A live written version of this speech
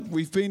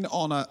we've been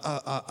on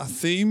a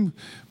theme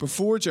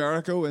before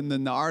Jericho in the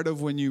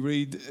narrative when you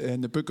read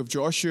in the book of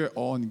Joshua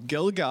on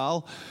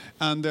Gilgal,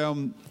 and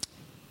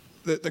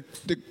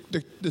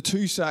the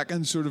 2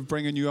 seconds sort of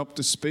bringing you up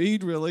to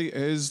speed really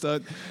is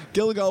that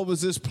Gilgal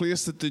was this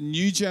place that the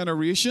new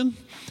generation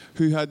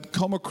who had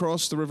come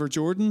across the River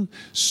Jordan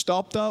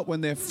stopped at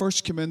when they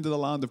first came into the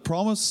land of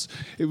promise.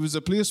 It was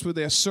a place where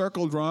they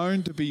circled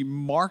round to be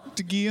marked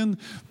again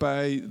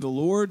by the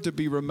Lord, to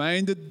be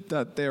reminded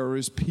that there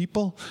is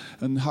people,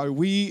 and how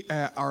we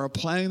are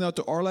applying that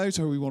to our lives,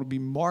 how we want to be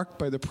marked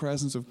by the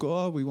presence of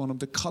God. We want Him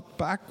to cut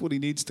back what He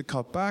needs to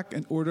cut back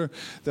in order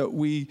that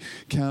we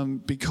can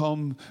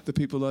become the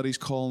people that He's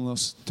calling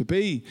us to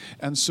be.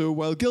 And so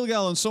while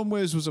Gilgal in some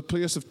ways was a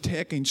place of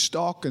taking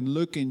stock and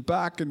looking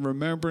back and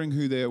remembering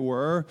who they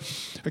were,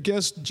 I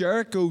guess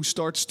Jericho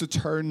starts to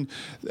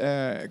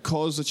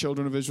cause the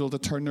children of Israel to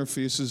turn their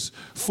faces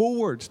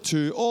forward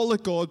to all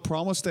that God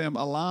promised them,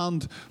 a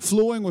land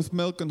flowing with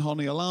milk and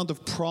honey, a land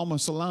of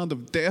promise, a land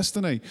of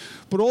destiny,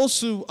 but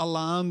also a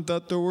land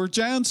that there were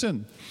giants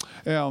in.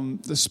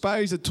 The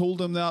spies had told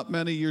them that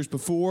many years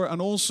before,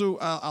 and also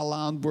a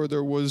land where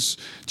there was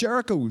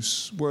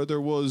Jerichos, where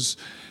there was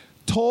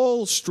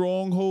tall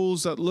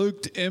strongholds that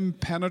looked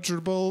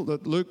impenetrable,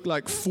 that looked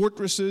like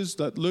fortresses,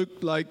 that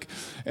looked like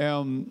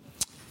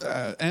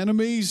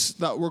enemies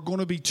that were going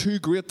to be too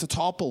great to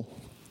topple.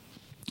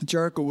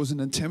 Jericho was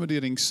an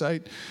intimidating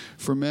sight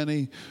for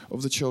many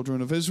of the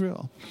children of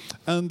Israel.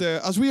 And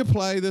as we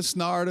apply this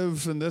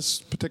narrative and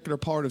this particular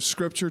part of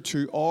Scripture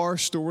to our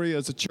story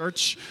as a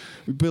church,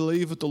 we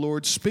believe that the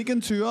Lord's speaking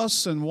to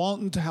us and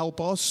wanting to help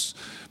us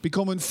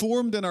become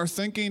informed in our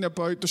thinking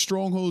about the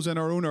strongholds in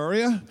our own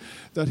area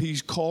that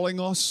He's calling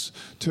us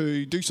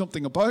to do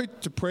something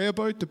about, to pray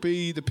about, to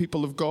be the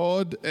people of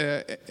God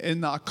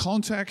in that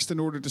context in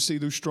order to see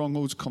those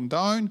strongholds come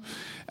down.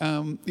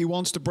 He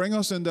wants to bring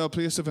us into a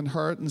place of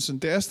inheritance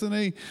and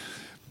destiny.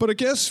 But I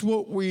guess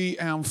what we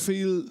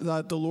feel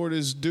that the Lord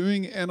is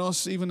doing in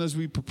us, even as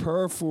we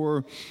prepare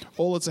for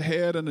all that's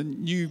ahead in a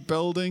new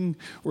building,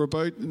 we're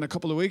about in a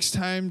couple of weeks'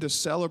 time to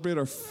celebrate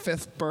our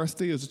 5th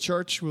birthday as a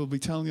church. We'll be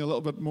telling you a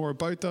little bit more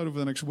about that over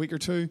the next week or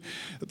two.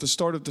 At the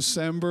start of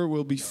December,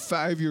 we'll be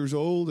 5 years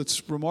old.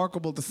 It's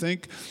remarkable to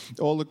think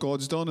all that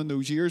God's done in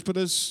those years. But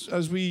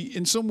as we,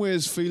 in some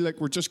ways, feel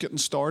like we're just getting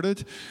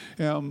started,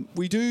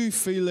 we do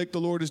feel like the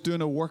Lord is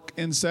doing a work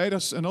inside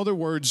us. In other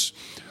words,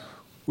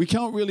 we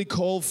can't really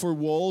call for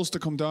walls to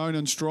come down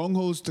and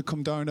strongholds to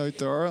come down out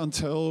there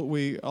until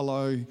we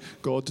allow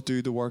God to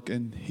do the work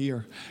in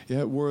here.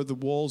 Yeah, where the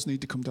walls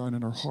need to come down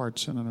in our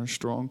hearts and in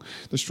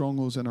the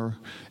strongholds in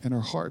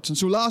our hearts. And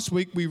so last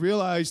week we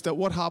realized that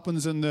what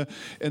happens in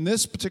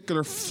this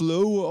particular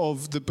flow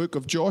of the book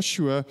of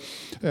Joshua,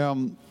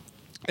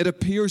 it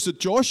appears that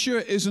Joshua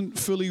isn't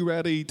fully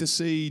ready to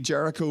see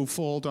Jericho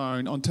fall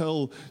down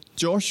until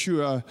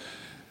Joshua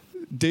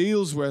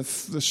deals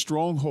with the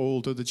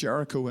stronghold of the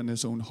Jericho in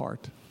his own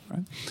heart.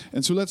 Right?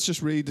 And so let's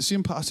just read the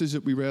same passage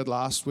that we read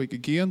last week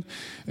again.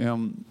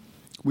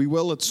 We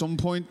will at some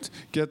point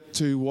get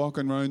to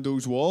walking around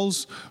those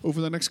walls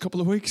over the next couple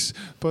of weeks,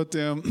 but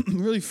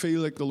really feel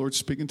like the Lord's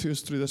speaking to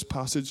us through this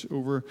passage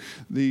over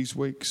these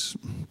weeks.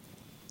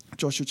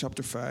 Joshua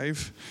chapter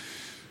 5,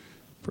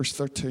 verse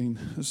 13.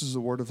 This is the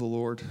word of the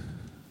Lord.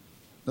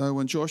 Now,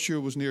 when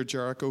Joshua was near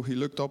Jericho, he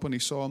looked up and he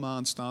saw a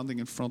man standing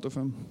in front of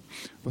him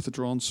with a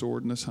drawn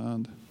sword in his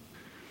hand.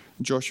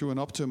 And Joshua went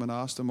up to him and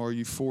asked him, "Are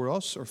you for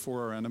us or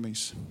for our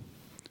enemies?"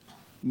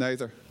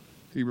 "Neither,"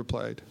 he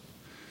replied.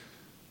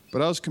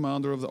 "But as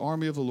commander of the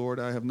army of the Lord,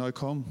 I have now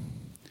come."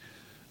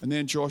 And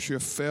then Joshua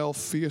fell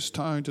face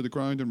down to the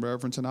ground in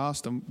reverence and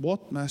asked him,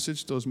 "What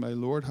message does my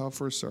Lord have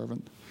for his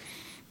servant?"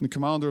 And the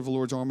commander of the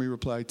Lord's army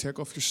replied, "Take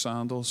off your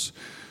sandals,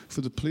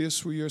 for the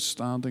place where you are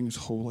standing is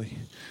holy."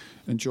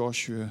 And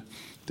Joshua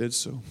did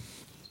so.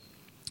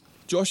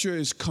 Joshua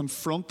is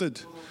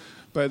confronted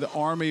by the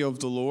army of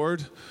the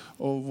Lord,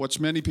 of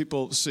which many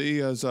people see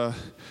as a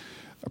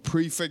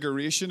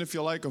prefiguration, if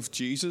you like, of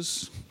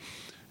Jesus.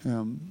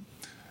 An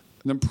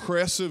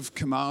impressive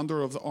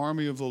commander of the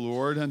army of the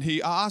Lord. And he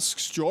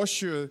asks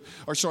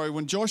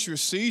when Joshua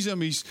sees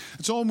him,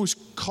 it's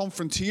almost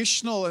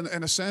confrontational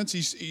in a sense.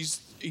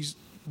 He's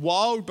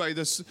wowed by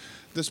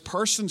this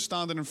person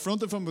standing in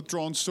front of him with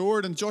drawn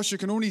sword, and Joshua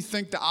can only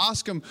think to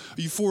ask him,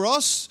 "Are you for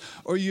us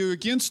or are you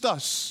against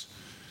us?"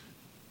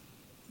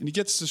 And he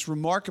gets this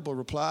remarkable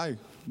reply,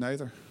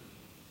 "Neither."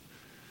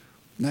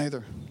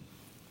 Neither.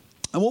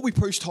 And what we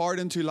pushed hard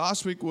into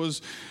last week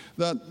was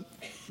that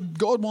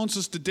God wants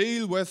us to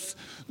deal with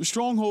the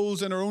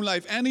strongholds in our own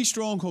life. Any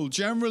stronghold,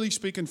 generally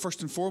speaking,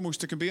 first and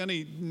foremost, it can be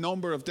any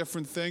number of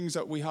different things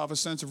that we have a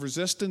sense of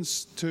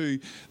resistance to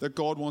that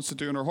God wants to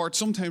do in our heart.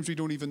 Sometimes we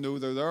don't even know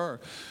they're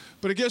there.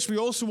 But I guess we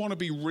also want to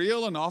be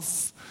real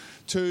enough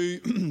to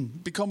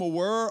become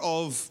aware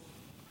of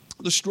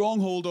the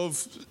stronghold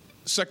of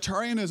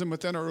sectarianism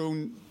within our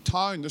own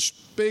town, this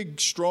big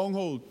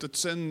stronghold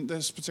that's in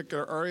this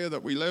particular area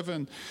that we live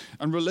in,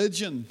 and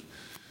religion,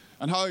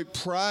 and how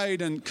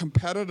pride and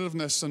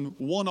competitiveness and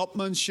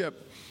one-upmanship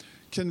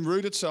can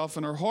root itself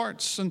in our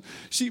hearts. And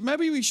see,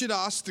 maybe we should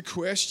ask the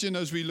question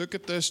as we look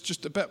at this,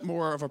 just a bit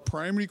more of a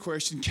primary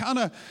question. Can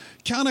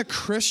a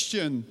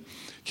Christian,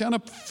 can a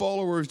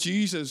follower of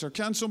Jesus, or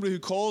can somebody who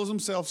calls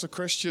themselves a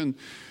Christian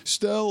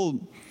still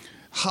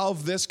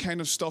have this kind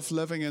of stuff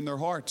living in their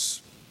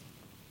hearts?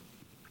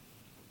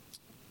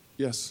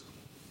 Yes,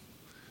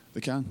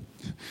 they can.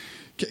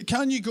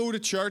 Can you go to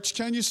church?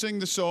 Can you sing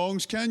the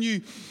songs? Can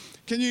you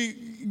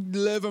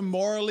live a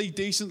morally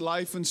decent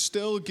life and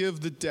still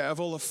give the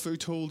devil a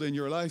foothold in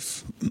your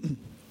life?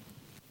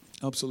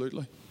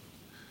 Absolutely.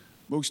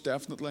 Most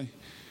definitely.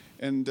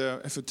 And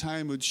if a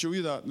time would show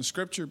you that in the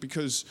scripture,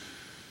 because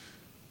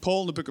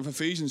Paul in the book of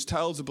Ephesians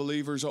tells the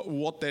believers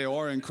what they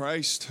are in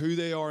Christ, who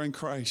they are in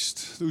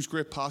Christ. Those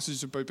great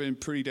passages about being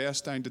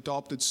predestined,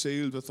 adopted,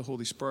 sealed with the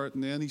Holy Spirit.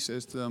 And then he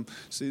says to them,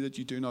 see that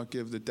you do not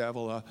give the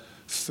devil a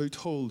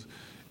foothold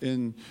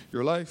in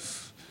your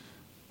life.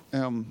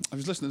 I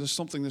was listening to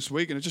something this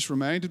week, and it just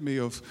reminded me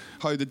of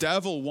how the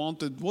devil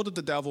wanted, what did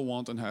the devil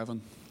want in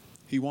heaven?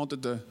 He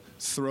wanted the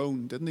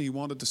throne, didn't he? He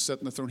wanted to sit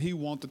in the throne. He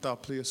wanted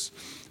that place,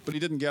 but he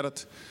didn't get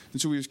it.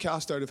 And so he was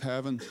cast out of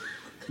heaven.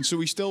 And so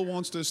he still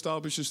wants to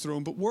establish his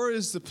throne. But where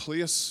is the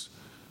place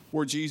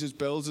where Jesus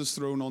builds his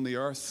throne on the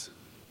earth?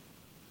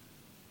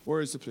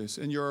 Where is the place?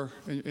 In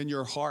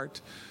your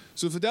heart.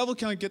 So if the devil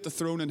can't get the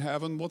throne in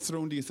heaven, what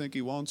throne do you think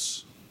he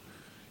wants?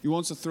 He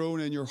wants a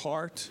throne in your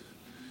heart.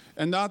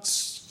 And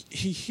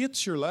he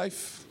hates your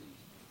life.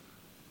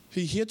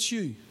 He hates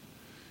you.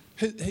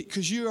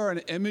 Because you are an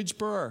image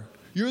bearer.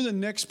 You're the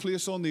next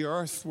place on the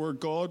earth where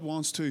God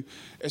wants to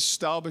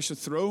establish a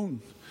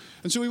throne.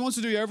 And so he wants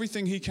to do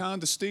everything he can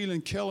to steal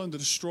and kill and to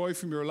destroy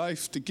from your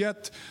life, to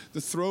get the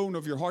throne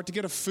of your heart, to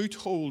get a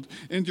foothold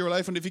into your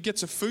life. And if he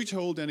gets a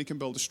foothold, then he can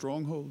build a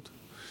stronghold.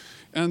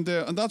 And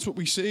that's what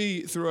we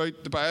see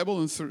throughout the Bible,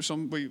 and through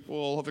we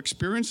all have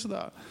experienced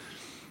that.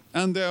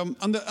 And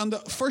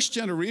the first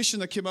generation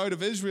that came out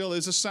of Israel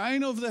is a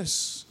sign of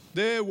this.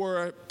 They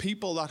were a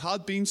people that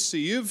had been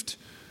saved,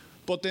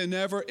 but they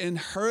never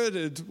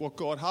inherited what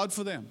God had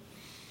for them,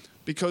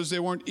 because they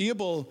weren't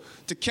able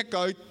to kick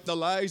out the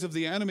lies of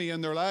the enemy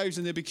in their lives,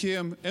 and they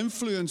became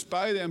influenced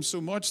by them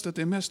so much that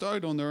they missed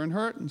out on their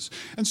inheritance.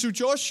 And so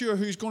Joshua,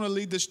 who's going to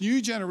lead this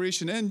new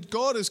generation in,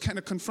 God is kind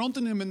of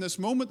confronting him in this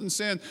moment and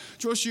saying,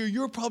 Joshua,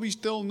 you're probably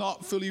still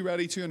not fully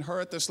ready to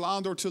inherit this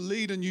land or to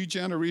lead a new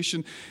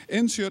generation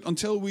into it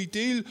until we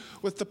deal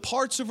with the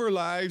parts of our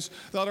lives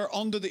that are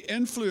under the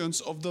influence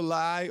of the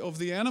lie of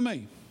the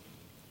enemy.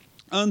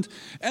 And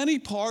any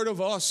part of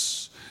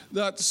us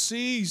that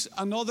sees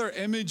another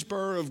image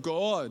bearer of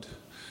God,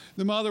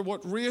 no matter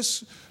what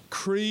race,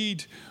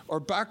 creed, or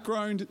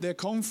background they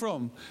come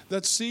from,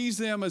 that sees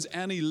them as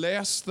any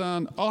less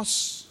than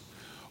us,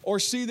 or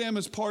see them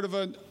as part of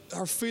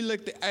or feel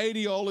like the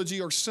ideology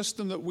or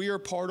system that we are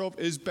part of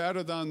is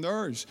better than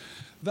theirs,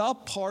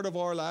 that part of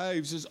our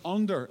lives is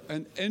under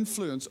an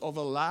influence of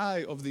a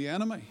lie of the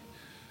enemy.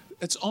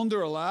 It's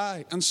under a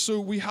lie. And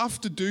so we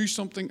have to do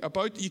something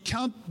about it. You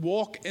can't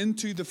walk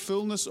into the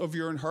fullness of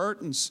your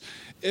inheritance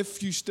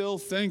if you still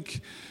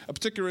think a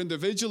particular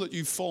individual that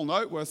you've fallen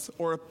out with,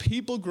 or a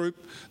people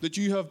group that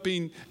you have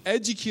been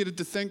educated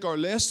to think are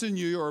less than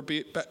you, or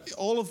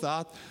all of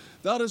that.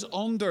 That is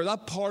under,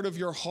 that part of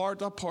your heart,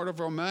 that part of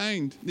our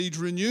mind needs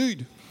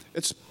renewed.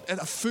 It's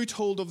a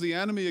foothold of the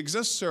enemy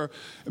exists there.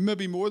 It may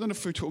be more than a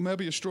foothold,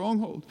 maybe a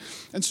stronghold.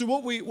 And so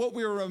what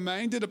we are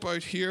reminded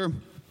about here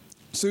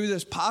through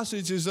this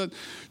passage is that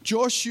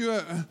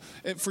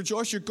for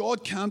Joshua,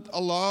 God can't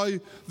allow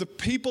the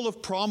people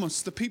of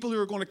promise, the people who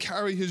are going to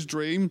carry his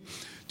dream,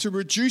 to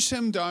reduce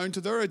him down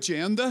to their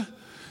agenda.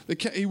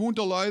 He won't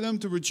allow them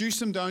to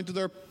reduce him down to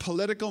their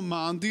political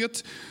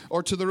mandate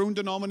or to their own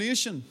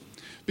denomination.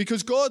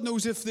 Because God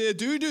knows if they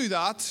do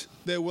that,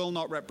 they will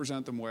not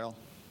represent them well.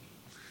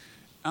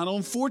 And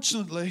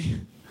unfortunately,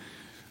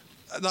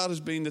 that has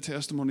been the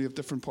testimony of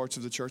different parts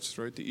of the church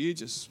throughout the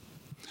ages.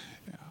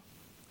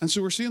 And so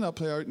we're seeing that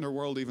play out in our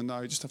world even now.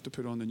 You just have to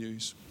put on the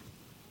news.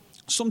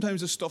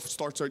 Sometimes this stuff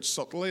starts out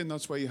subtly, and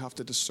that's why you have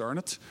to discern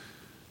it.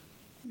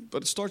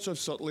 But it starts out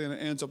subtly, and it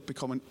ends up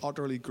becoming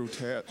utterly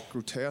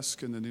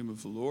grotesque in the name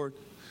of the Lord.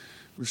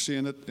 We're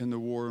seeing it in the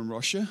war in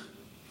Russia.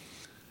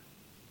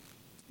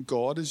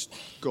 God is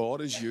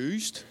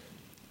used.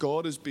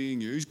 God is being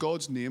used.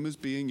 God's name is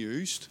being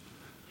used.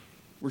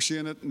 We're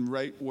seeing it in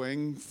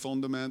right-wing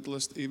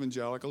fundamentalist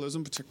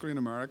evangelicalism, particularly in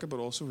America, but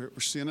also here. We're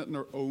seeing it in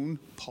our own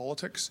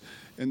politics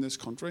in this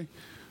country.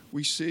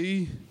 We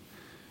see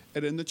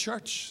it in the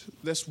church.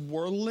 This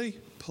worldly,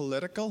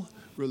 political,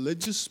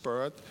 religious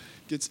spirit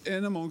gets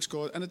in amongst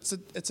God, and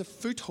it's a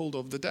foothold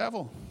of the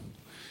devil.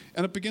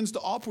 And it begins to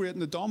operate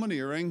in a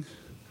domineering,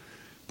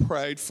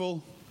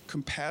 prideful,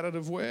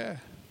 competitive way.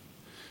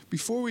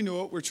 Before we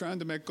know it, we're trying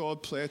to make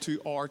God play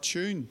to our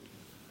tune.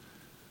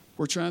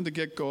 We're trying to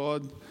get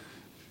God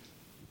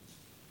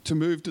to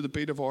move to the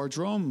beat of our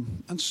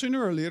drum. And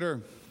sooner or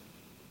later,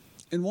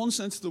 in one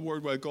sense of the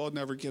word, while God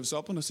never gives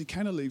up on us, he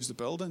kind of leaves the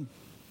building.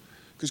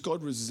 Because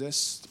God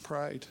resists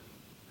pride.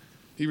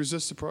 He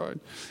resists the proud.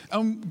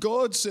 And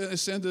God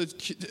is saying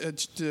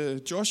to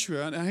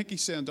Joshua, and I think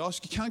he's saying to us,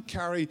 you can't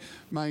carry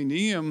my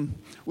name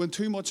when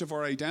too much of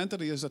our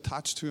identity is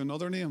attached to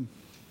another name.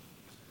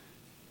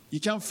 You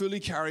can't fully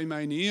carry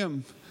my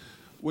name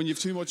when you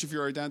have too much of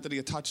your identity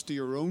attached to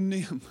your own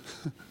name.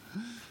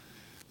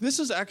 This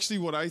is actually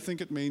what I think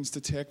it means to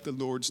take the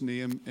Lord's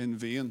name in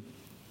vain.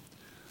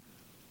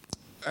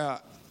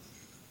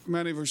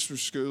 Many of us were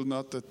schooled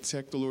not to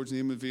take the Lord's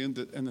name in vain,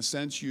 to, in a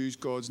sense, use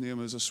God's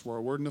name as a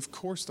swear word. And of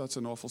course, that's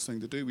an awful thing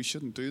to do. We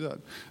shouldn't do that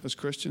as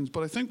Christians.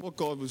 But I think what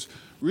God was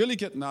really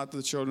getting at to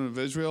the children of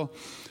Israel,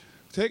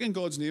 taking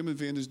God's name in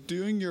vain is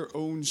doing your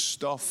own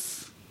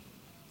stuff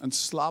and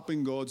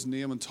slapping God's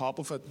name on top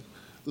of it,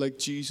 like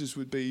Jesus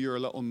would be your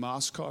little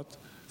mascot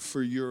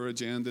for your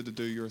agenda to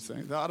do your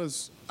thing. That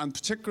is, and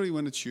particularly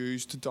when it's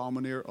used to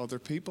domineer other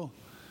people.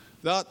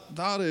 That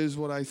is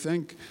what I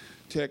think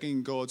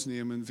taking God's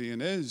name in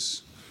vain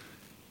is.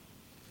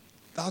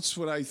 That's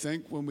what I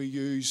think when we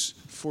use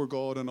For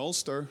God in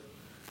Ulster,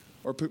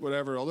 or put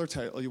whatever other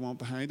title you want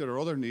behind it, or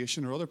other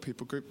nation or other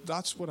people group.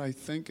 That's what I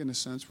think, in a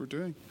sense, we're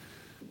doing.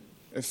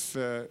 If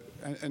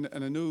and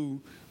I know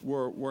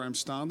where I'm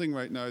standing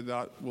right now,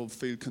 that will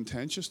feel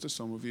contentious to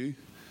some of you,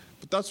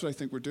 but that's what I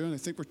think we're doing. I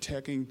think we're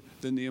taking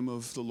the name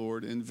of the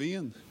Lord in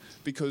vain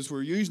because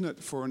we're using it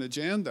for an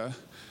agenda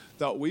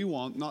that we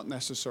want, not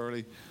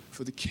necessarily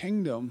for the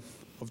kingdom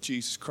of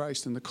Jesus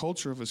Christ and the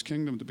culture of his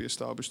kingdom to be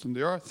established in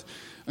the earth.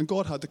 And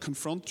God had to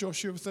confront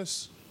Joshua with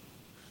this.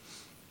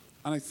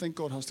 And I think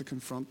God has to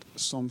confront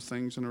some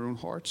things in our own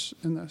hearts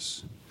in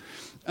this.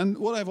 And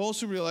what I've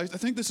also realized, I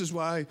think this is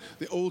why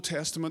the Old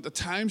Testament at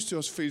times to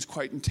us feels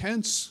quite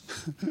intense.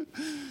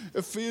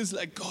 It feels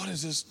like God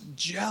is this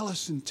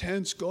jealous,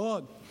 intense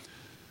God.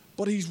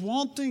 But he's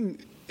wanting,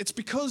 it's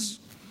because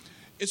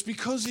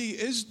he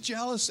is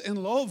jealous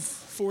in love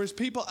for his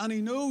people, and he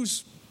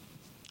knows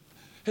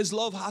his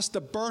love has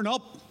to burn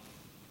up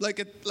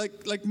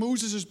like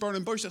Moses is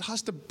burning bush. It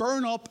has to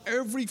burn up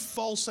every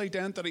false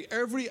identity,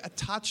 every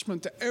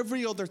attachment to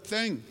every other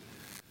thing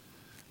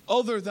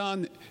other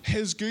than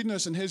his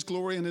goodness and his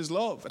glory and his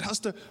love. It has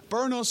to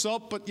burn us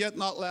up, but yet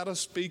not let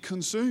us be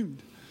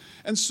consumed.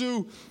 And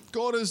so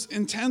God is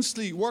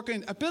intensely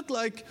working, a bit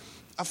like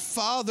a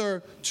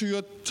father to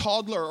a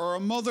toddler or a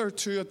mother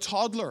to a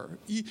toddler.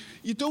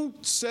 You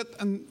don't sit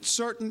and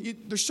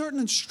there's certain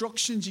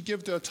instructions you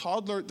give to a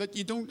toddler that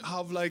you don't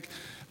have like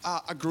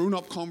a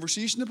grown-up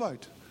conversation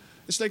about.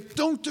 It's like,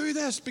 don't do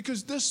this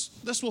because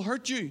this will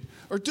hurt you.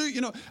 Or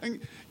and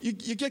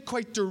you get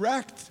quite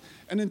direct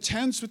and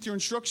intense with your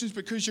instructions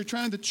because you're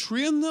trying to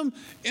train them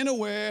in a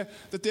way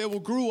that they will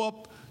grow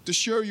up to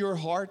share your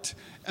heart.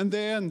 And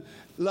then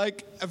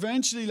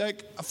eventually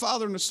like a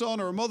father and a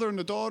son or a mother and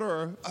a daughter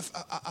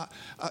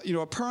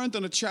or a parent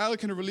and a child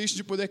kind of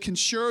relationship where they can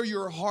share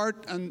your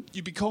heart and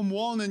you become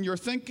one in your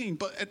thinking.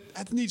 But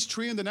it needs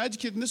trained and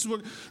educated. And this is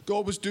what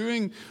God was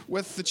doing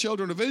with the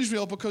children of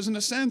Israel, because in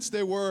a sense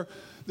they were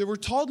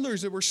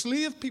toddlers, they were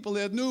slave people,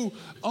 they had no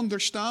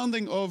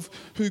understanding of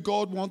who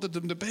God wanted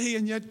them to be,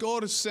 and yet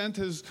God has sent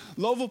his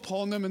love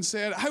upon them and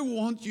said, I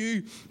want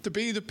you to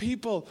be the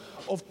people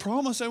of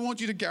promise. I want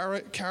you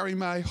to carry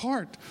my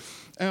heart.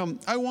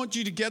 I want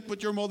you to get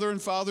what your mother and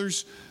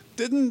fathers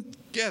didn't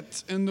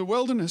get in the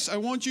wilderness. I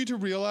want you to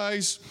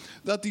realize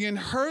that the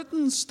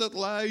inheritance that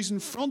lies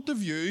in front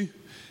of you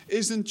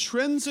is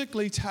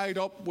intrinsically tied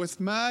up with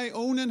my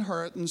own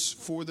inheritance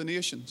for the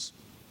nations.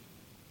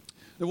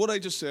 Now, what I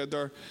just said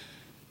there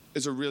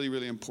is a really,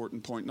 really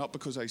important point, not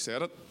because I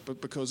said it,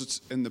 but because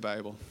it's in the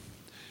Bible.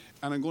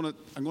 And I'm going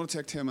to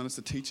take 10 minutes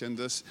to teach in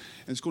this,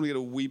 and it's going to get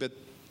a wee bit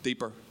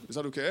deeper. Is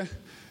that okay? Are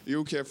you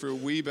okay for a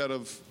wee bit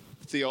of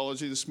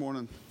theology this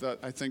morning that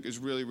I think is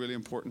really, really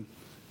important?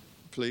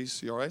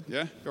 Please, you all right?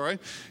 Yeah, you all right?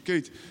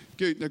 Good.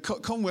 Now,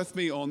 come with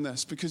me on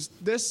this, because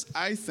this,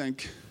 I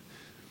think,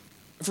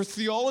 for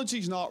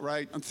theology's not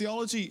right, and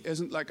theology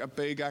isn't like a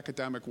big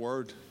academic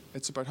word.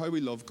 It's about how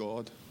we love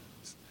God.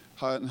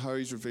 And how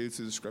he's revealed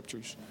through the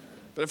scriptures.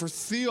 But if our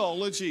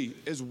theology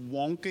is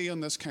wonky on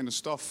this kind of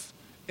stuff,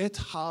 it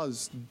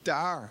has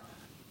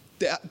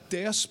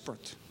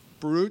desperate,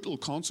 brutal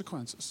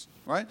consequences,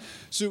 right?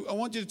 So I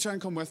want you to try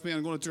and come with me, and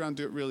I'm going to try and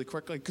do it really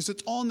quickly, because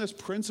it's on this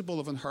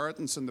principle of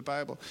inheritance in the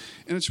Bible,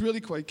 and it's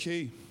really quite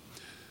key.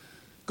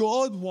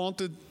 God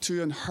wanted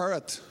to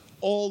inherit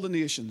all the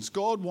nations.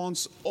 God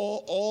wants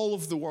all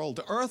of the world.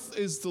 The earth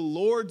is the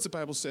Lord's, the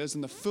Bible says,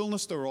 and the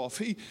fullness thereof.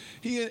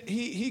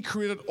 He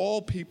created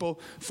all people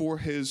for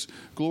his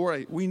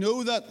glory. We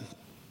know that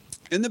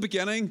in the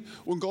beginning,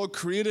 when God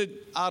created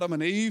Adam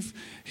and Eve,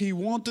 he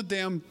wanted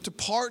them to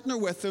partner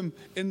with him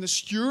in the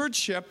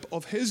stewardship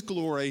of his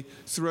glory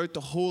throughout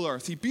the whole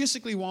earth. He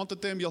basically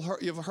wanted them,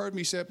 you've heard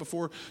me say it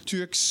before,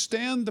 to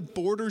extend the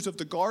borders of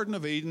the Garden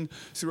of Eden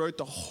throughout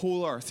the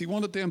whole earth. He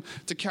wanted them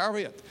to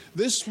carry it.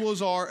 This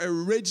was our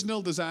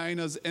original design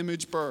as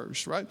image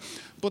bearers, right?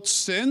 But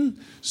sin,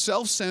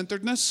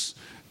 self-centeredness,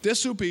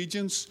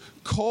 disobedience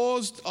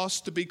caused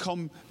us to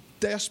become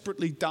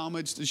desperately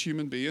damaged as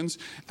human beings.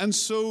 And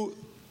so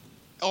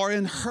our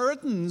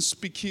inheritance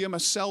became a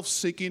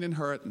self-seeking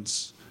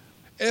inheritance.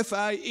 If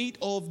I eat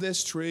of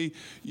this tree,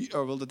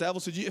 the devil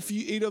said, if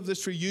you eat of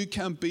this tree, you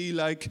can be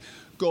like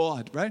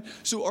God, right?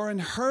 So our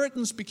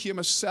inheritance became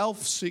a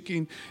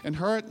self-seeking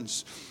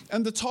inheritance.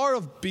 And the Tower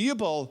of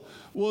Babel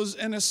was,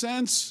 in a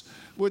sense,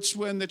 which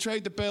when they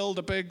tried to build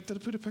a big, did I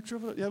put a picture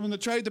of it? Yeah, when they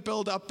tried to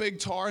build that big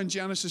tower in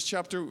Genesis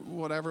chapter,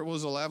 whatever it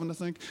was, 11, I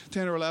think,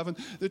 10 or 11,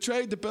 they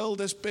tried to build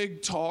this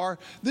big tower.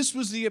 This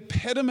was the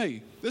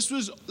epitome. This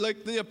was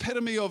like the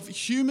epitome of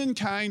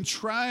humankind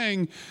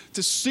trying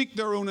to seek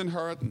their own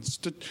inheritance,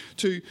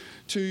 to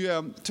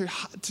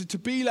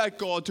be like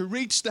God, to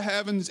reach the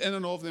heavens in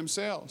and of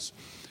themselves.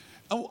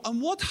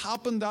 And what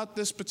happened at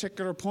this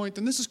particular point,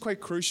 and this is quite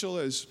crucial,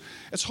 is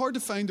it's hard to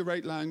find the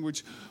right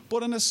language,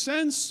 but in a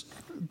sense,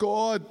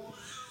 God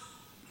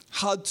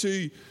had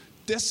to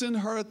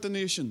disinherit the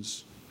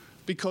nations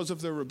because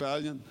of their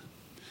rebellion.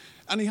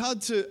 And he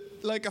had to,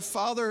 like a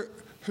father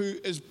who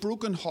is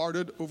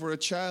brokenhearted over a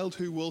child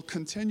who will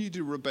continue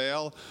to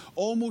rebel,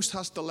 almost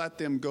has to let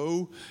them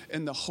go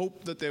in the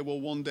hope that they will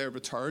one day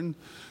return.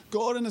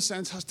 God, in a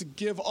sense, has to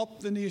give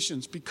up the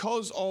nations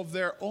because of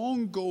their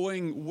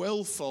ongoing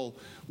willful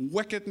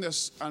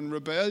wickedness and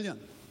rebellion.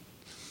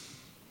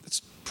 It's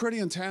pretty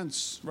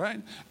intense,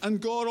 right? And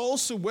God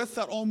also, with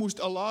that, almost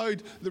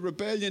allowed the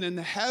rebellion in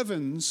the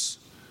heavens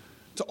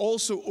to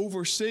also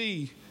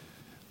oversee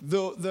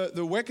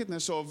the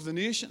wickedness of the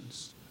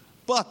nations.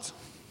 But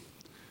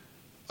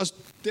as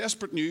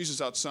desperate news as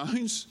that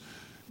sounds,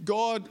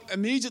 God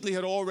immediately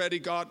had already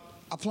got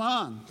a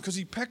plan, because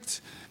he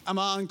picked a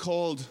man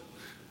called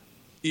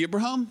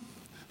Abraham,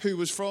 who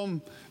was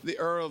from the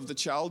Ur of the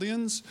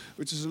Chaldeans,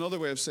 which is another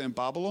way of saying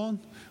Babylon,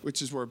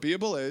 which is where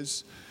Babel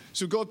is.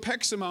 So God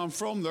picks a man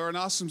from there and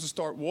asks him to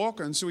start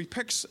walking. So he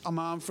picks a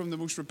man from the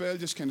most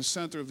rebellious kind of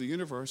center of the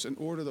universe in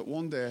order that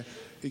one day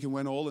he can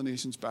win all the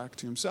nations back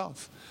to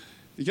himself.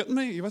 You getting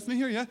me? You with me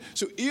here? Yeah?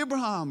 So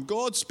Abraham,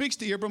 God speaks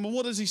to Abraham, and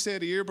what does he say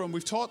to Abraham?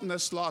 We've taught in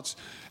this lots.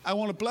 I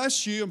want to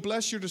bless you and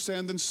bless your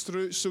descendants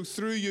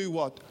through you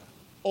what?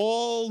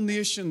 All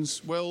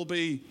nations will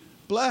be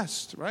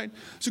blessed, right?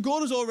 So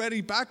God has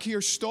already back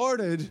here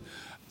started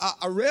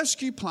a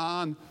rescue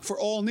plan for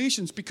all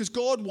nations, because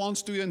God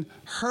wants to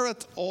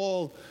inherit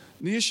all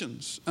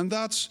nations. And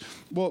that's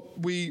how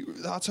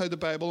the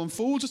Bible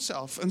unfolds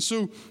itself. And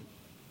so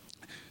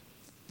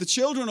the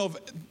children of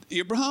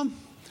Abraham,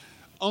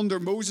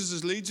 under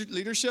Moses'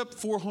 leadership,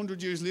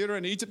 400 years later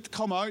in Egypt,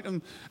 come out,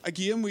 and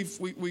again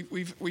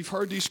we've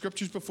heard these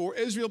scriptures before.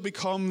 Israel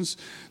becomes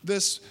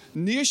this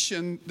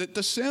nation, the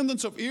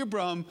descendants of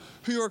Abraham,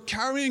 who are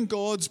carrying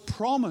God's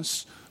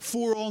promise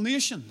for all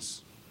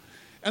nations.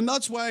 And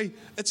that's why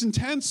it's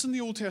intense in the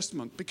Old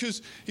Testament,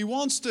 because he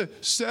wants to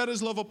set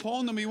his love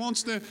upon them. He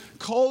wants to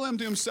call them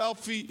to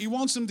himself. He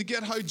wants them to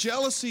get how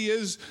jealous he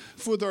is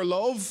for their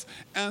love,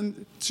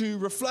 and to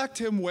reflect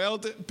him well,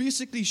 to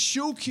basically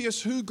showcase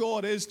who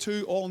God is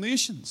to all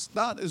nations.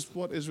 That is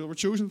what Israel were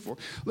chosen for.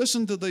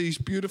 Listen to these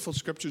beautiful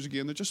scriptures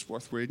again. They're just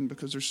worth reading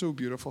because they're so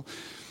beautiful.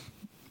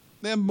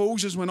 Then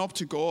Moses went up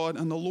to God,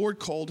 and the Lord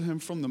called to him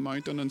from the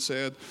mountain and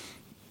said,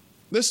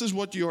 "This is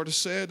what you are to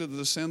say to the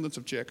descendants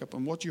of Jacob,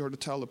 and what you are to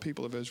tell the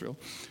people of Israel.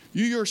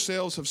 You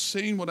yourselves have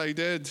seen what I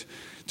did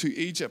to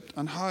Egypt,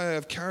 and how I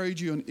have carried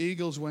you on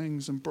eagle's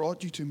wings and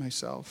brought you to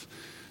myself.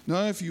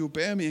 Now if you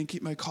obey me and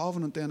keep my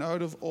covenant, then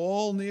out of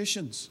all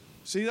nations,"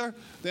 see there?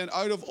 Then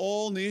out of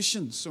all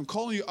nations. So I'm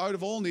calling you out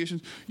of all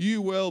nations.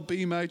 "You will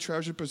be my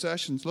treasured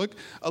possessions. Look,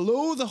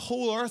 although the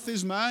whole earth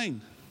is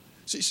mine."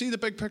 See the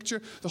big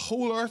picture? The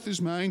whole earth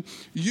is mine.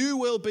 "You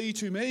will be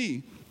to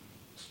me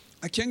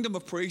a kingdom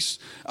of priests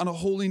and a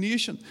holy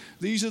nation.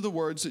 These are the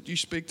words that you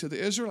speak to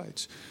the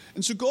Israelites."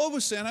 And so God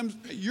was saying,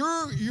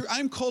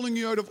 I'm calling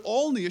you out of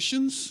all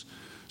nations,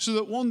 so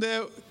that one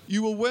day we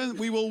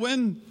will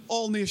win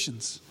all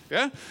nations.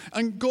 Yeah?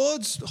 And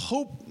God's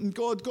hope,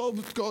 God,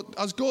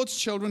 as God's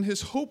children,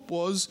 his hope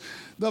was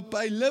that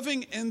by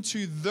living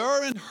into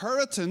their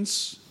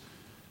inheritance,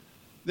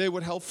 they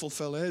would help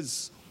fulfill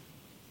his.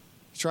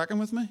 You tracking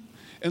with me?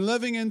 In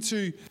living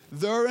into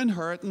their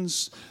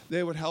inheritance,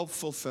 they would help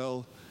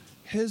fulfill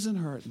his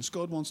inheritance.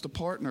 God wants to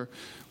partner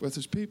with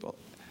his people.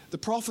 The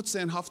prophets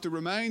then have to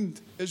remind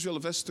Israel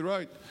of this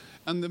throughout.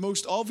 And the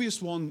most obvious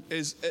one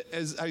is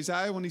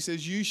Isaiah, when he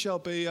says,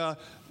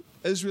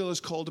 Israel is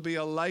called to be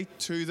a light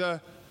to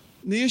the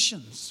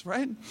nations,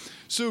 right?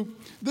 So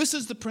this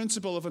is the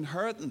principle of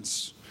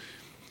inheritance.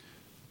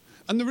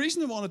 And the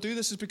reason I want to do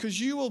this is because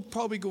you will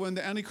probably go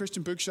into any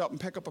Christian bookshop and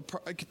pick up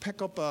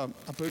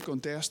a book on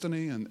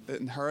destiny and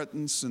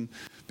inheritance and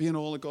being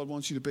all that God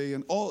wants you to be.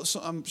 And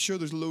so I'm sure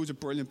there's loads of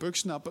brilliant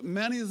books in that, but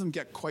many of them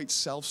get quite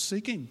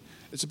self-seeking.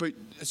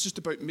 It's just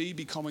about me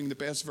becoming the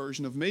best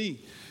version of me.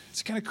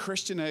 It's a kind of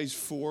Christianized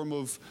form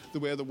of the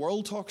way the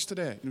world talks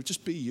today.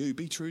 Just be you,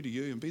 be true to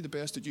you, and be the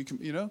best that you can,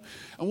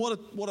 And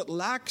what it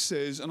lacks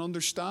is an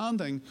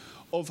understanding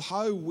of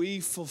how we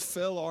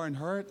fulfill our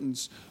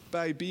inheritance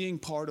by being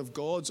part of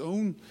God's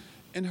own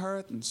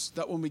inheritance,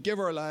 that when we give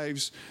our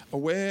lives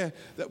away,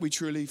 that we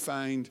truly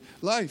find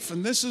life.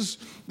 And this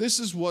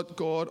is what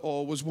God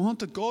always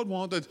wanted. God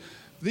wanted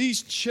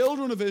these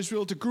children of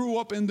Israel to grow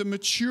up into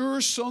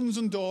mature sons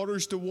and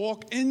daughters, to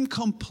walk in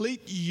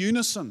complete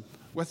unison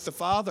with the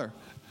Father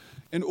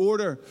in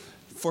order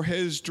for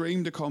his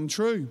dream to come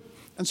true.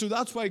 And so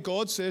that's why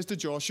God says to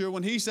Joshua,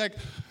 when he's like,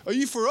 are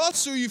you for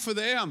us or are you for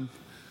them?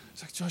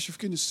 It's like, Joshua, for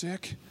goodness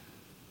sake,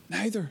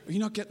 neither. Are you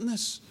not getting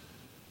this?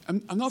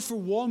 I'm not for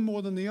one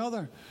more than the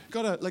other. You've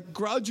got to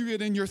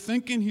graduate in your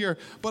thinking here.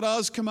 But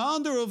as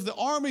commander of the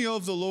army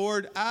of the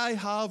Lord, I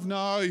have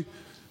now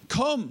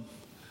come.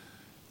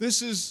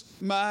 This is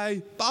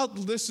my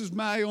battle. This is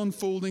my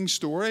unfolding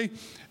story.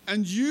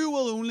 And you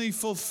will only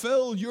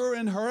fulfill your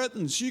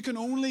inheritance. You can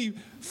only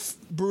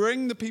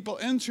bring the people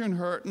into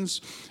inheritance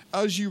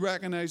as you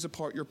recognize the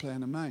part you're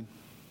playing in mine.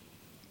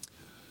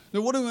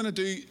 Now, what I'm going to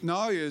do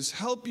now is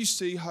help you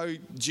see how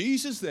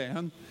Jesus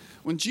then,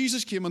 when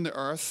Jesus came on the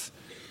earth,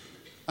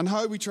 and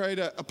how we try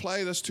to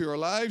apply this to our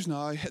lives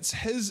now. It's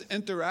his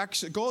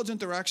interaction, God's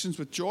interactions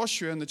with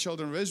Joshua and the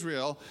children of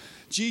Israel.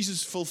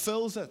 Jesus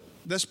fulfills it,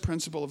 this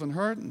principle of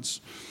inheritance.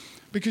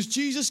 Because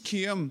Jesus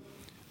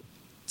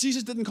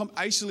didn't come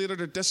isolated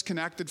or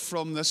disconnected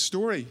from this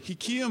story. He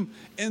came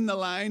in the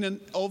line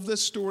of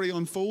this story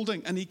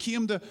unfolding, and he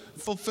came to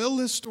fulfill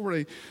this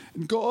story.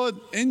 And God,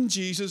 in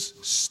Jesus,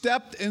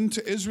 stepped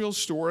into Israel's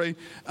story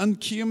and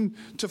came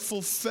to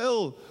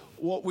fulfill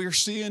what we're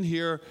seeing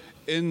here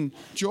in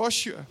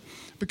Joshua.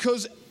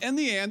 Because in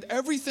the end,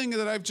 everything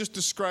that I've just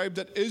described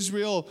that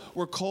Israel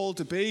were called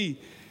to be,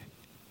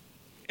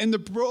 in the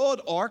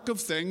broad arc of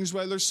things,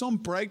 while there's some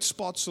bright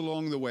spots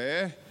along the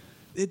way,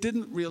 they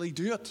didn't really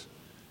do it.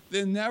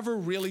 They never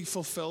really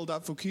fulfilled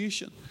that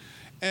vocation.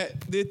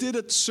 They did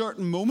at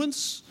certain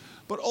moments,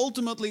 but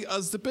ultimately,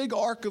 as the big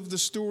arc of the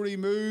story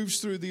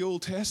moves through the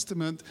Old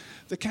Testament,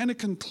 the kind of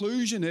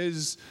conclusion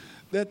is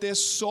that they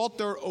sought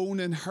their own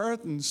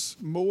inheritance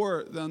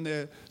more than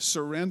they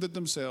surrendered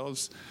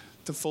themselves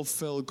to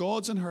fulfill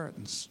God's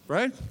inheritance.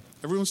 Right?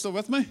 Everyone still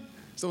with me?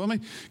 Still with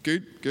me?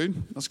 Good.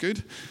 That's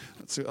good.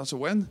 That's a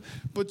win.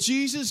 But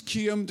Jesus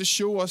came to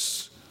show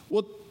us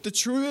what the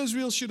true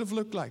Israel should have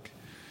looked like.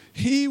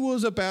 He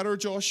was a better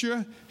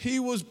Joshua. He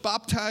was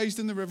baptized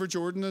in the River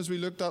Jordan, as we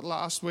looked at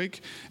last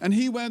week. And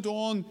he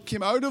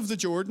came out of the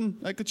Jordan,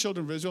 like the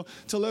children of Israel,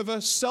 to live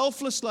a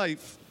selfless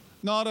life,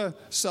 not a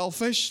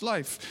selfish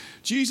life.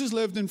 Jesus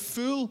lived in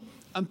full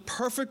and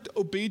perfect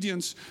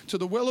obedience to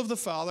the will of the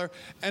Father.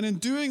 And in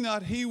doing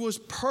that, he was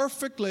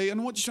perfectly, and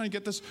I want you to try and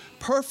get this,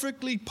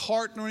 perfectly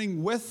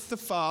partnering with the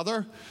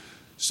Father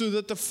so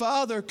that the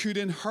Father could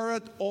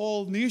inherit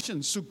all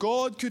nations. So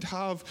God could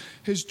have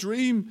his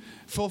dream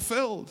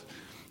fulfilled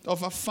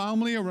of a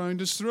family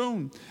around his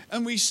throne.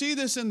 And we see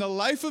this in the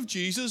life of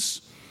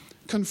Jesus,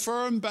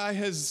 confirmed by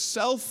his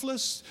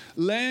selfless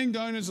laying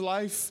down his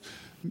life,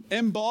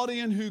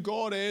 embodying who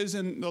God is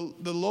and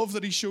the love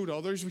that he showed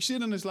others. We see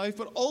it in his life,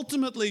 but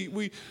ultimately,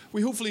 we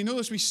hopefully know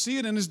this, we see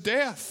it in his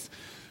death.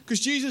 Because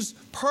Jesus'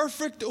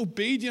 perfect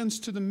obedience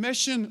to the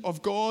mission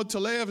of God to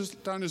lay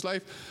down his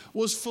life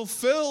was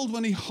fulfilled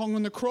when he hung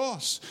on the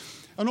cross.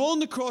 And on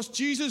the cross,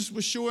 Jesus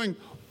was showing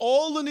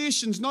all the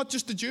nations, not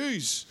just the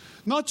Jews,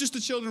 not just the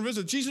children of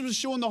Israel. Jesus was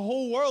showing the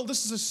whole world.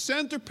 This is a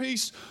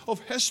centerpiece of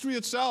history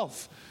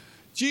itself.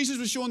 Jesus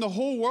was showing the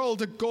whole world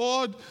that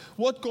God,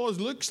 what God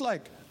looks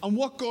like, and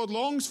what God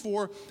longs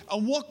for,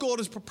 and what God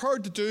is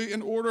prepared to do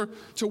in order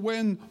to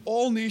win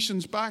all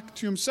nations back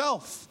to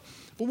himself.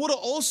 But what I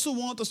also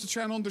want us to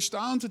try and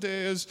understand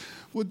today is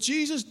when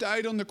Jesus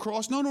died on the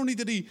cross, not only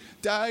did he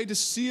die to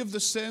save the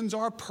sins,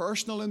 our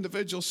personal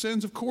individual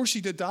sins, of course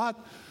he did that,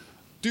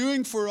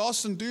 doing for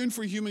us and doing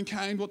for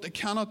humankind what they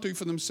cannot do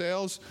for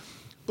themselves,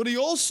 but he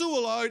also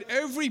allowed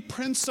every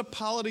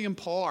principality and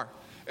power,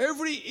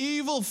 every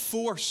evil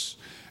force,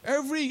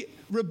 every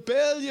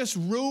rebellious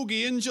rogue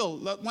angel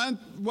that went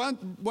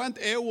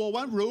AWOL,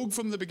 went rogue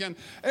from the beginning,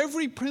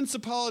 every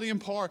principality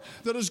and power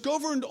that has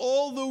governed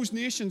all those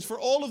nations for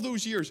all of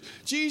those years,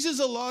 Jesus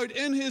allowed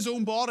in his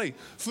own body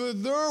for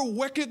their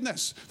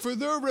wickedness, for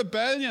their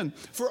rebellion,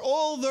 for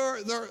all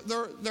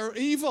their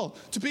evil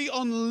to be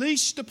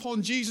unleashed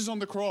upon Jesus on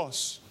the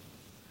cross.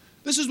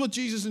 This is what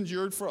Jesus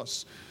endured for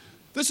us.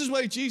 This is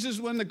why Jesus,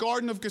 when in the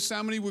Garden of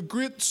Gethsemane, with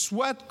great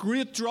sweat,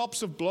 great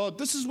drops of blood,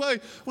 this is why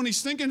when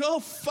he's thinking,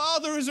 oh,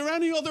 Father, is there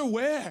any other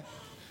way?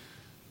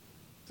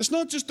 It's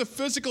not just the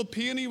physical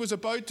pain he was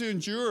about to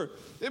endure.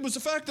 It was the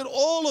fact that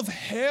all of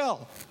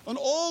hell and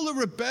all the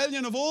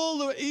rebellion of all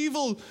the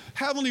evil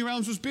heavenly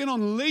realms was being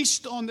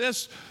unleashed on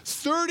this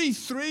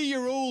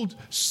 33-year-old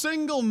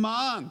single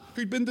man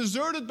who'd been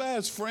deserted by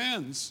his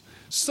friends,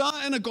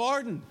 sat in a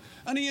garden,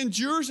 and he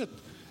endures it.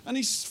 And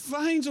he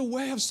finds a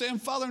way of saying,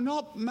 Father,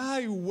 not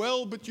my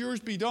will, but yours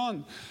be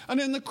done.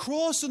 And in the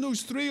cross, in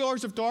those 3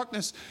 hours of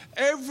darkness,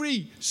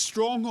 every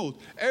stronghold,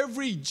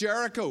 every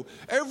Jericho,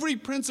 every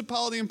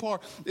principality and power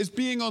is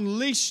being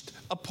unleashed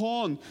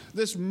upon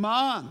this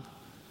man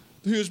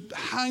who is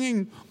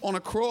hanging on a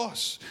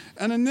cross.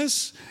 And in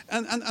this,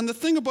 and the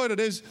thing about it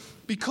is,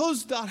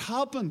 because that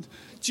happened,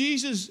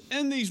 Jesus,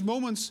 in these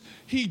moments,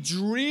 he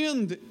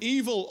drained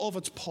evil of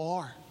its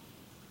power.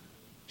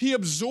 He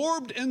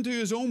absorbed into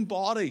his own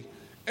body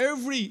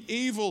every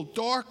evil,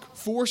 dark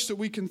force that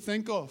we can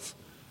think of.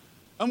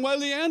 And while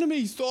the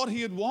enemy thought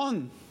he had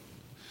won,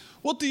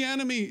 what the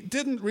enemy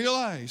didn't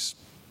realize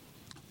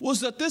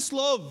was that this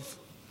love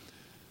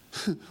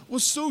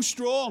was so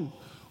strong,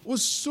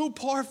 was so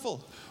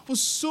powerful, was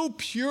so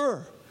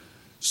pure,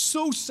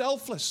 so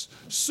selfless,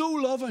 so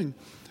loving,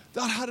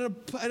 that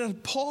it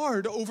had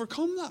power to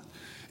overcome that.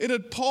 It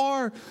had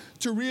power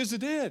to raise the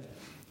dead.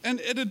 And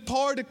it had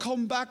power to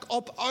come back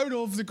up out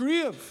of the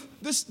grave.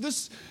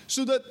 This,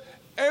 so that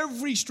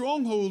every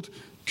stronghold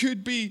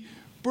could be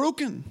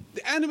broken.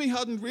 The enemy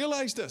hadn't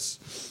realized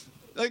this.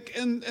 Like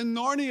in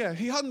Narnia,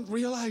 he hadn't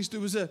realized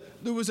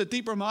there was a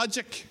deeper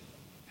magic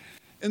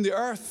in the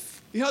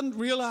earth. He hadn't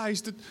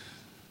realized that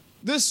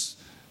this,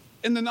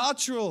 in the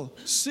natural,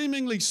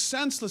 seemingly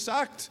senseless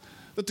act,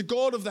 that the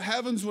God of the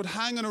heavens would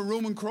hang on a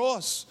Roman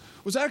cross,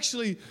 was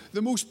actually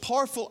the most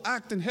powerful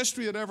act in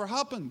history that ever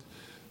happened.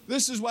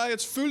 This is why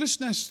it's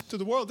foolishness to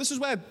the world. This is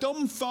why it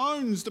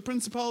dumbfounds the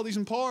principalities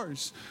and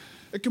powers.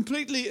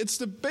 It's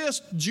the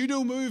best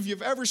judo move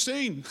you've ever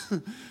seen.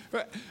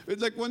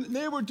 Like when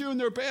they were doing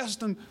their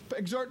best and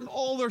exerting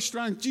all their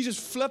strength, Jesus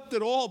flipped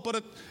it all,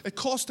 but it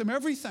cost him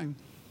everything.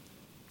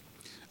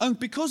 And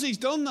because he's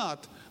done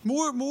that,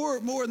 more,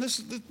 and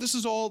this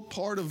is all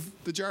part of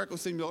the Jericho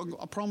theme.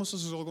 I promise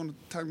this is all I'm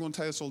going to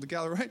tie this all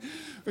together, right?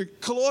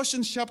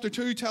 Colossians chapter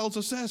 2 tells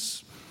us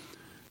this.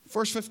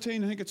 Verse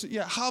 15, I think it's,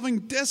 having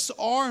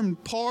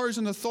disarmed powers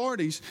and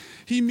authorities,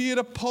 he made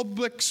a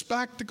public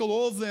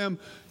spectacle of them,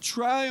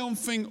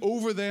 triumphing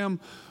over them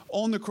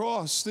on the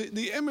cross.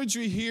 The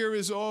imagery here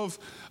is of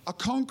a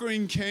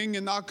conquering king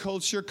in that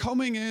culture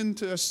coming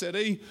into a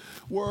city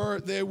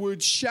where they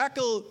would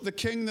shackle the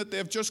king that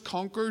they've just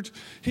conquered.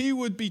 He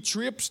would be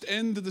traipsed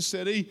into the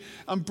city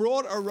and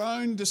brought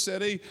around the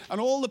city, and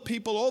all the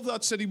people of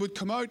that city would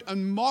come out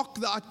and mock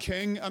that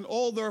king and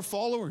all their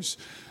followers.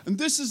 And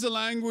this is the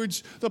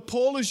language that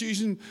Paul is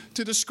using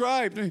to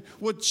describe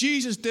what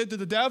Jesus did to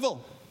the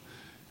devil.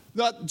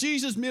 That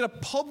Jesus made a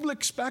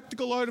public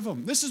spectacle out of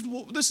him. This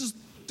is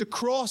the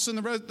cross and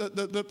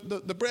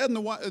the bread and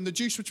the wine and the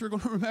juice, which we're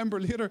going to remember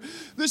later.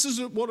 This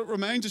is what it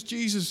reminds us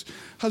Jesus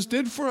has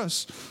did for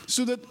us,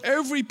 so that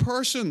every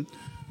person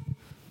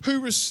who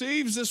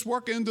receives this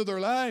work into their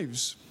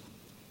lives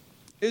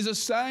is a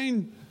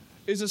sign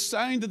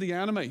to the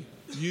enemy.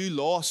 You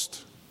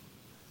lost.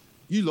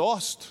 You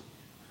lost.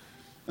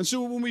 And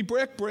so when we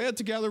break bread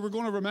together, we're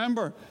going to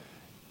remember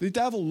the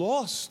devil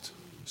lost.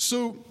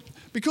 So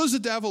because the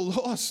devil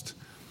lost,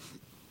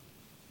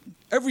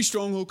 every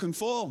stronghold can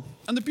fall.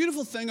 And the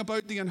beautiful thing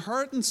about the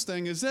inheritance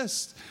thing is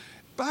this.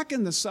 Back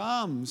in the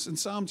Psalms, in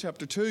Psalm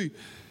chapter 2,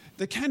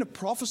 they kind of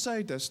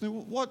prophesied this.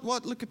 Now,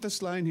 look at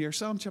this line here,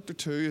 Psalm chapter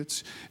 2.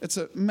 It's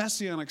a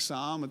messianic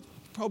psalm. It's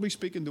probably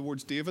speaking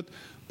towards David,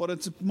 but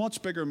it's a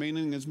much bigger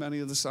meaning, as many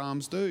of the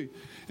Psalms do.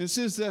 And it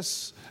says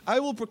this: I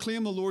will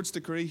proclaim the Lord's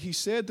decree. He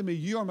said to me,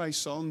 you are my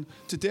son.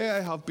 Today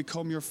I have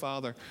become your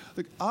father.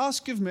 Look,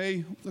 ask of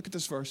me, look at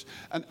this verse,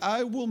 and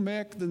I will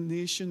make the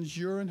nations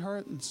your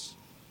inheritance,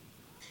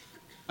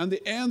 and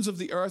the ends of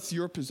the earth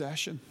your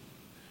possession.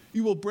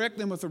 You will break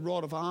them with a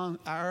rod of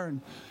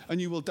iron,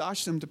 and you will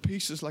dash them to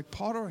pieces like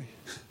pottery.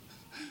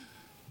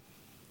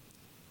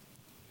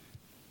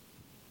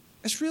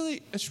 It's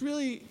really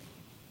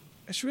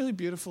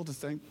beautiful to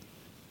think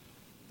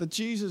that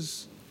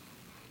Jesus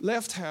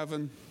left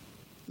heaven,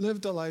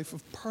 lived a life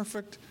of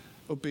perfect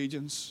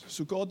obedience,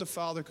 so God the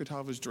Father could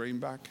have his dream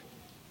back.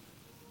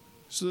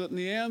 So that in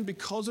the end,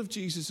 because of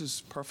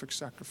Jesus' perfect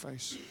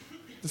sacrifice,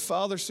 the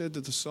Father said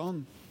to the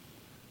Son,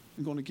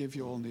 I'm going to give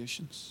you all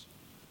nations.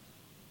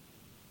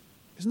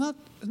 Isn't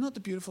that the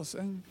beautiful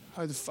thing?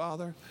 How the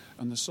Father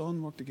and the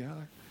Son work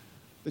together.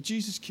 That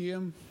Jesus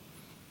came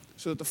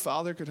so that the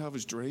Father could have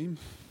his dream.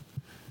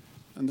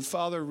 And the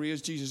Father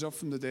raised Jesus up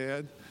from the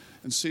dead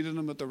and seated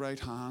him at the right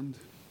hand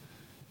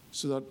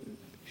so that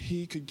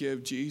he could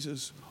give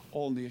Jesus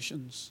all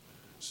nations.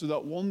 So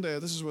that one day,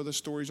 this is where the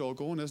story's all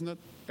going, isn't it?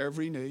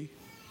 Every knee,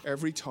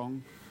 every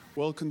tongue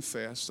will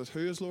confess that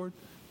who is Lord?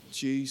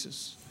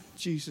 Jesus.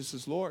 Jesus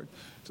is Lord,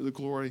 to the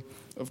glory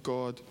of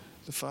God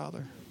the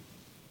Father.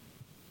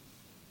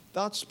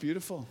 That's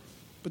beautiful.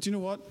 But you know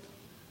what?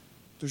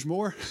 There's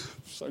more.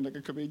 Sound like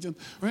a comedian,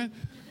 right?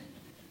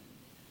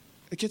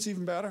 It gets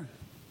even better.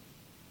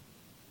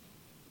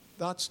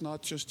 That's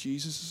not just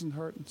Jesus'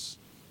 inheritance.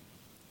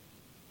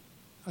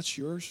 That's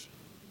yours.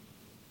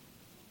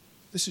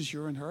 This is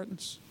your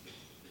inheritance.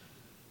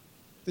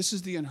 This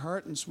is the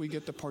inheritance we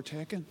get to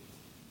partake in.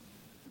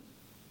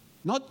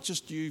 Not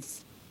just you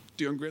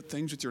doing great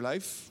things with your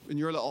life, in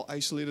your little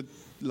isolated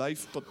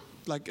life, but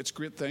like it's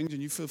great things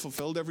and you feel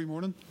fulfilled every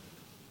morning.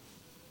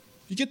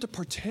 You get to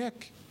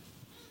partake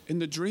in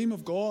the dream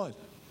of God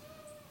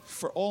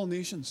for all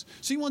nations.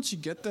 See, once you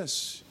get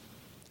this,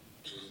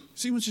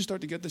 See, once you start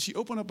to get this, you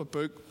open up a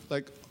book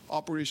like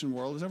Operation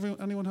World. Does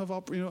anyone have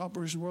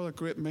Operation World, a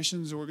great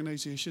missions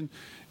organization?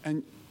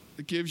 And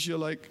it gives you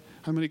like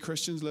how many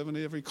Christians live in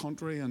every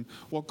country and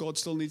what God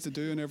still needs to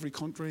do in every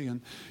country, and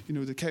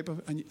the type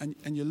of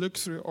and you look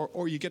through,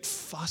 or you get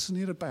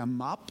fascinated by a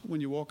map when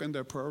you walk into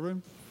a prayer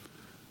room,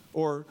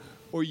 or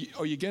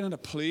you get in a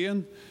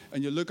plane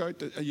and you look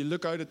out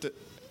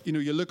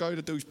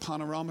at those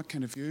panoramic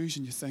kind of views,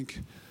 and you think,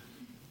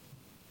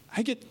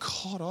 I get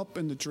caught up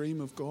in the dream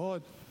of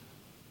God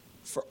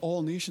for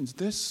all nations.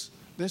 This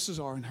is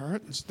our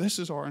inheritance. This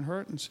is our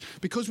inheritance.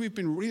 Because we've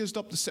been raised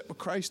up to sit with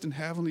Christ in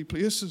heavenly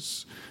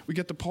places, we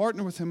get to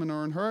partner with him in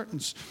our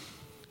inheritance.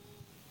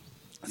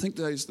 I think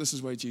this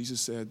is why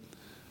Jesus said,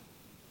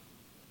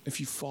 if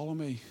you follow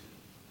me,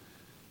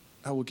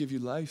 I will give you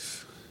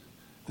life,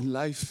 and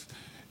life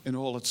in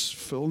all its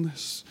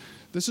fullness.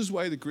 This is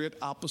why the great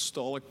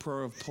apostolic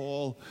prayer of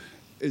Paul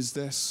is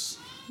this.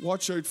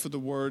 Watch out for the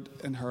word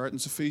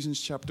inheritance, Ephesians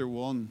chapter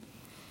 1.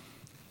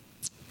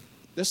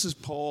 This is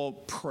Paul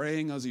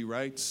praying as he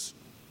writes,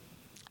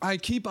 I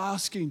keep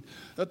asking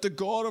that the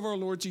God of our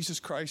Lord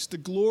Jesus Christ, the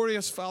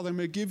glorious Father,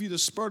 may give you the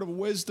spirit of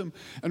wisdom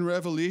and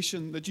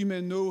revelation, that you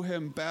may know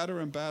him better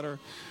and better.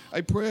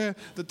 I pray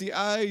that the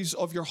eyes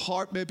of your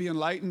heart may be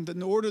enlightened,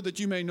 in order that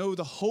you may know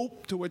the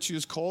hope to which he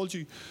has called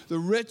you, the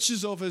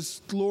riches of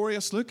his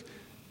glorious,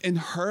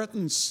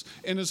 inheritance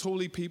in his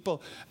holy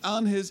people,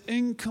 and his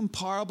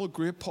incomparable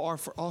great power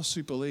for us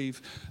who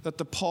believe. That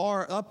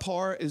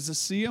power is the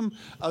same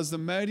as the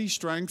mighty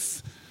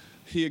strength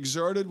he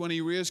exerted when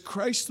he raised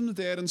Christ from the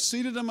dead and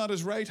seated him at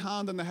his right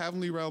hand in the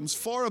heavenly realms,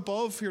 far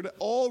above here, to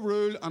all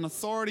rule and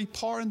authority,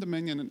 power and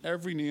dominion in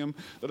every name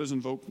that is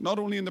invoked, not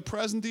only in the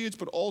present age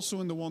but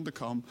also in the one to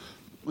come.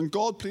 When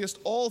God placed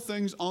all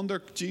things under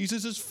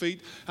Jesus'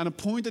 feet and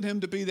appointed him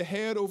to be the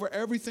head over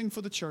everything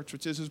for the church,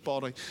 which is his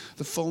body,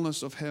 the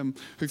fullness of him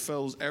who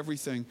fills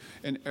everything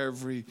in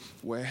every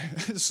way.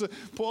 So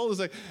Paul is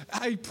like,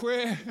 I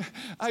pray.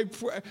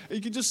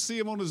 You can just see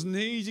him on his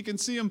knees. You can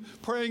see him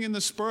praying in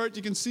the Spirit.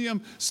 You can see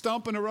him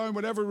stomping around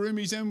whatever room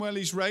he's in while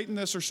he's writing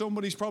this, or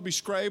somebody's probably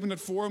scribing it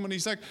for him. And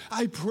he's like,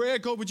 I pray,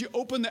 God, would you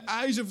open the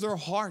eyes of their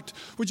heart?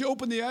 Would you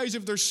open the eyes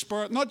of their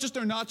spirit? Not just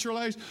their natural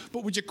eyes,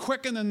 but would you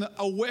quicken and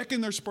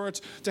awaken their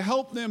spirits to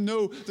help them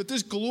know that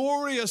this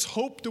glorious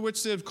hope to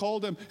which they've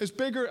called them is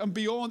bigger and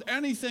beyond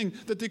anything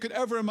that they could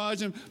ever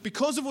imagine,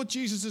 because of what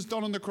Jesus has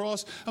done on the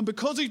cross, and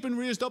because he's been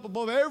raised up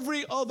above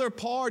every other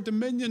power,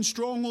 dominion,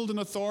 stronghold, and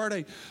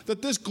authority,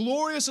 that this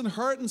glorious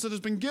inheritance that has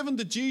been given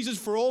to Jesus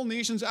for all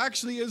nations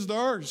actually is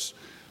theirs.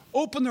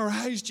 Open their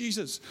eyes,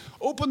 Jesus.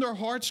 Open their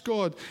hearts,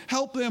 God.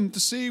 Help them to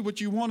see what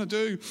you want to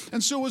do.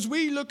 And so as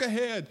we look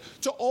ahead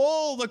to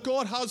all that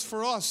God has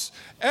for us,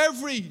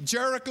 every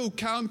Jericho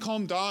can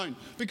come down.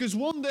 Because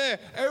one day,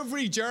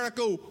 every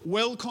Jericho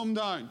will come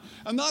down.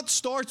 And that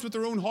starts with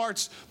their own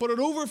hearts, but it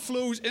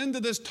overflows into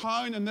this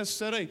town and this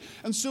city.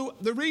 And so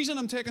the reason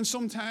I'm taking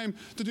some time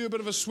to do a bit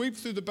of a sweep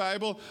through the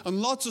Bible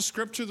and lots of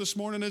scripture this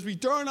morning is we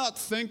dare not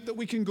think that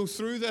we can go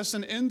through this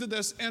and into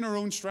this in our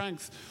own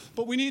strength.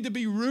 But we need to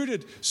be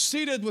rooted,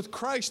 seated with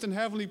Christ in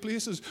heavenly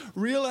places,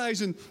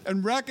 realizing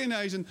and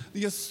recognizing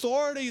the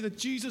authority that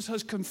Jesus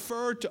has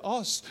conferred to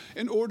us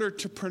in order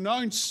to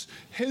pronounce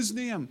his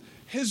name,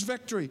 his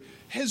victory,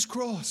 his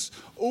cross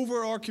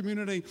over our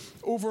community,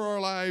 over our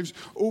lives,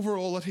 over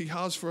all that he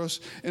has for us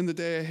in the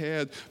day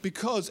ahead.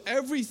 Because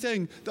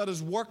everything that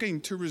is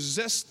working to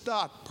resist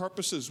that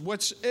purposes,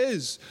 which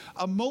is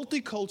a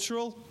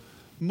multicultural,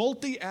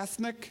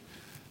 multi-ethnic,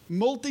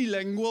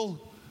 multilingual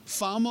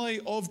family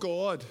of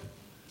God,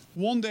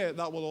 one day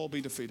that will all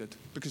be defeated,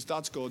 because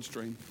that's God's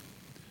dream.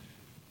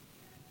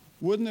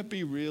 Wouldn't it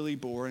be really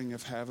boring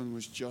if heaven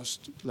was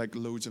just like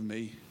loads of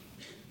me?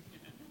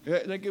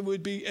 It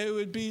would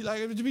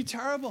be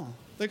terrible.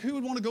 Like, who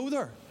would want to go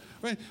there?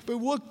 Right? But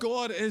what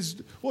God is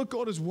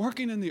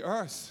working in the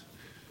earth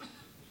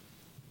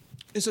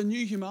is a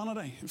new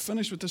humanity. I'll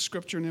finish with this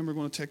scripture, and then we're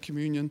going to take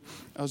communion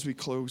as we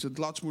close. There's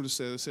lots more to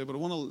say, but I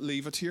want to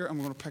leave it here, and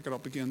we're going to pick it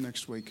up again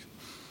next week.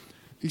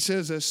 He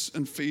says this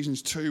in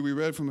Ephesians 2. We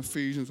read from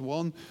Ephesians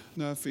 1,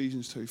 now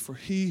Ephesians 2. For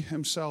he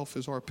himself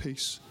is our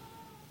peace,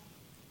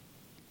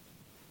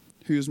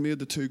 who has made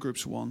the two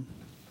groups one,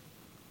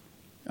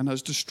 and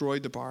has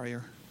destroyed the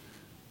barrier,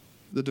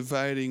 the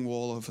dividing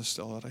wall of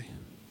hostility,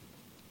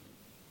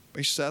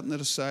 by setting it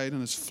aside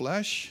in his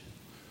flesh,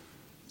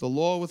 the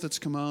law with its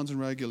commands and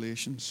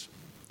regulations.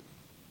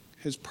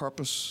 His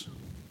purpose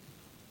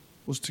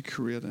was to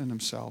create in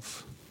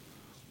himself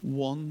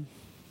one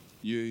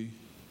new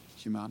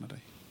humanity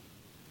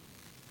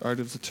out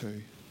of the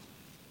two,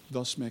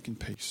 thus making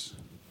peace.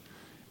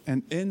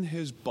 And in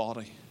his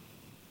body,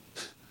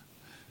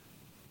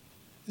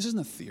 this isn't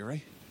a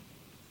theory.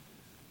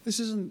 This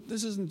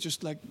isn't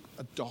just like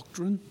a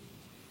doctrine.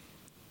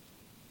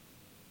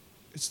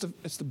 It's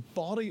the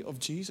body of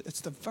Jesus.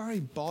 It's the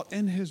very body,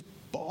 in his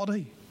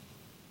body,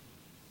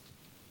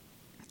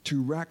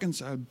 to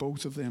reconcile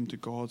both of them to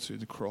God through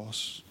the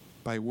cross,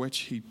 by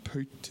which he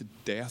put to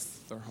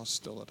death their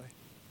hostility.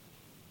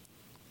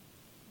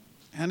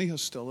 Any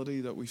hostility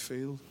that we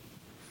feel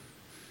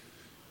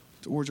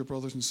towards our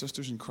brothers and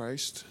sisters in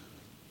Christ,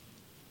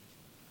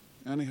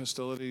 any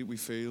hostility we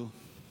feel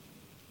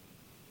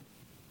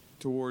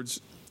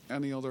towards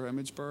any other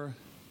image bearer.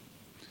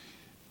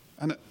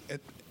 And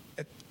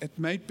it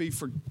might be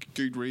for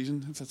good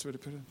reason, if that's the way to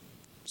put it.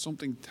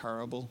 Something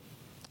terrible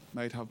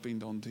might have been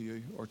done to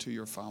you or to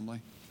your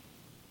family.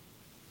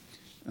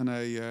 And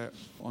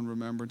on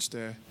Remembrance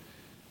Day,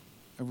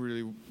 I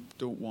really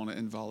don't want to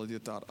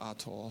invalidate that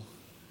at all.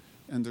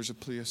 And there's a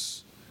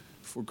place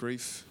for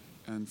grief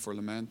and for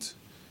lament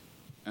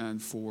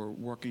and for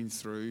working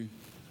through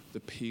the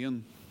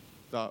pain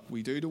that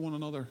we do to one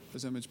another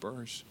as image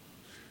bearers.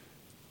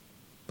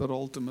 But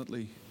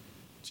ultimately,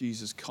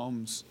 Jesus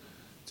comes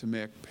to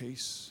make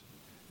peace.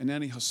 And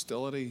any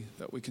hostility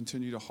that we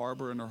continue to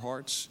harbour in our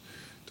hearts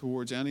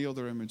towards any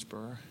other image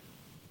bearer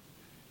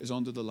is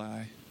under the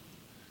lie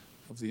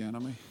of the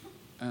enemy.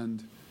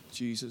 And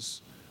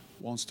Jesus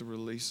wants to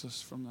release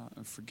us from that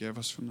and forgive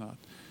us from that,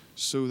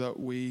 so that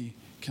we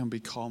can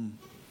become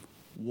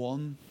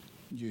one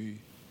new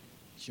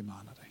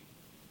humanity.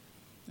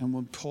 And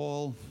when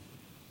Paul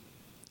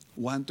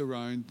went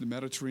around the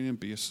Mediterranean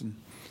basin,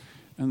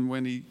 and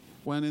when he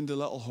went into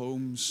little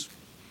homes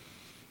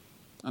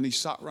and he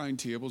sat round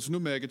tables, no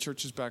mega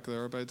churches back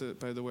there, by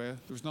the way. There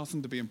was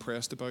nothing to be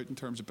impressed about in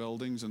terms of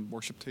buildings and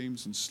worship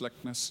teams and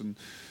slickness and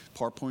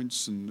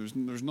PowerPoints, and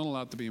there's none of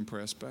that to be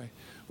impressed by.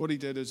 What he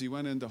did is he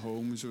went into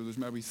homes where there's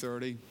maybe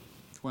 30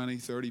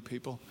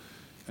 people,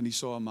 and he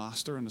saw a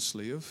master and a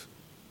slave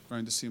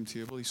around the same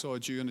table. He saw a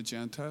Jew and a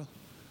Gentile.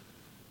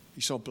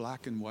 He saw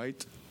black and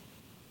white.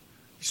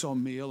 He saw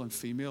male and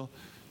female.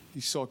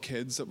 He saw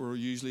kids that were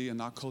usually in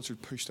that culture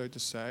pushed out the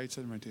side,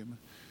 sitting around him.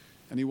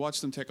 And he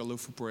watched them take a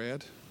loaf of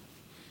bread,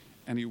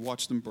 and he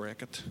watched them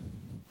break it.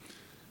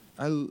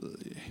 One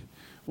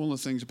of the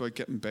things about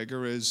getting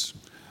bigger is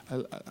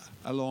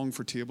I long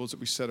for tables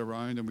that we sit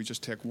around and we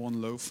just take one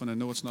loaf, and I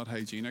know it's not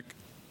hygienic,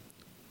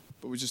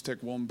 but we just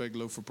take one big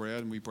loaf of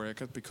bread and we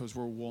break it because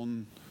we're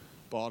one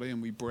body,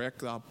 and we break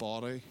that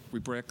body, we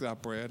break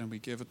that bread, and we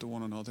give it to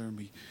one another, and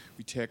we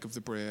take of the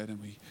bread and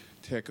we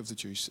take of the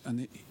juice.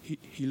 And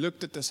he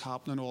looked at this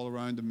happening all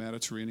around the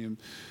Mediterranean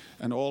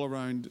and all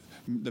around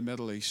the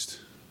Middle East,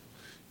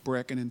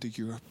 breaking into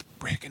Europe,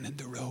 breaking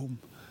into Rome,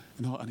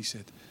 and he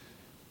said,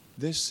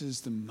 this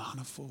is the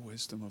manifold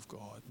wisdom of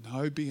God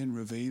now being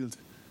revealed.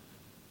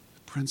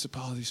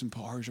 Principalities and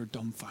powers are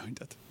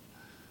dumbfounded.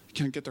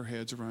 Can't get their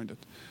heads around it.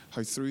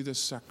 How through this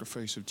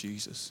sacrifice of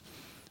Jesus,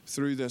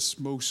 through this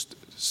most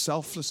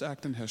selfless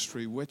act in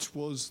history, which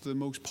was the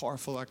most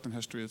powerful act in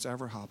history that's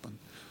ever happened,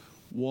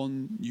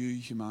 one new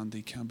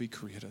humanity can be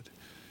created.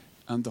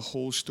 And the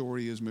whole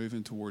story is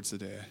moving towards the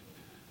day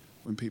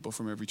when people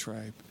from every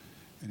tribe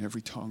and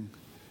every tongue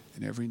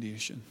and every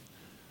nation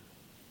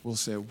will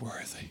say,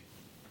 worthy,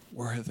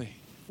 worthy,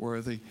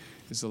 worthy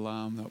is the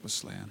Lamb that was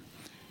slain.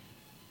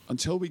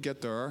 Until we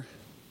get there,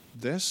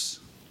 this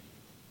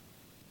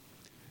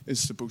is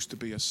supposed to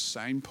be a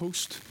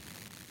signpost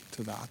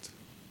to that.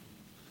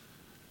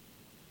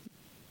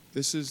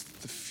 This is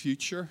the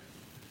future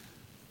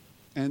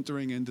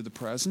entering into the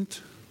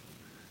present,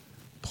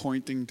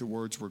 pointing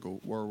towards where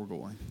we're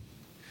going.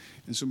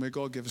 And so may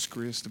God give us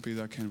grace to be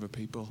that kind of a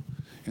people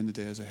in the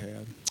days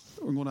ahead.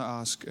 We're going to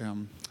ask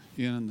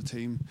Ian and the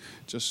team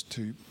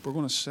we're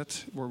going to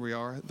sit where we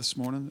are this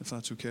morning, if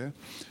that's okay.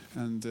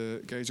 And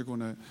the guys are going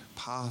to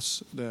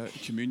pass the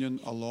communion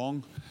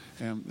along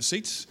the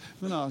seats.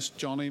 I'm going to ask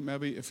Johnny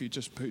maybe if you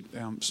just put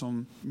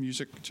some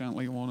music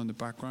gently on in the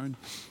background.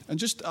 And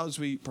just as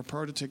we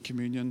prepare to take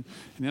communion,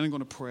 and then I'm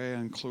going to pray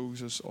and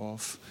close us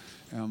off.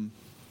 I'm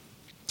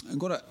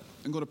going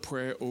to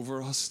pray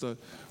over us that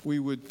we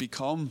would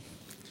become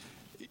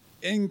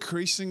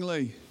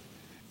increasingly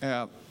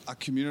a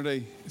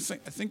community.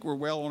 I think we're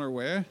well on our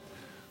way,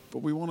 but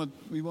we want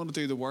to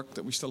do the work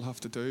that we still have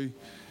to do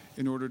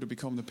in order to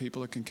become the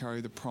people that can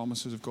carry the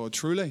promises of God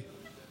truly,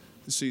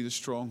 to see the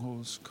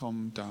strongholds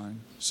come down.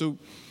 So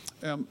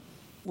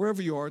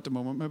wherever you are at the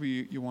moment,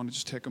 maybe you want to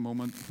just take a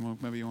moment,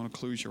 maybe you want to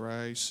close your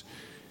eyes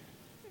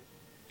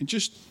and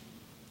just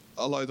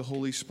allow the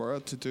Holy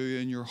Spirit to do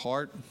in your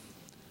heart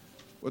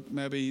what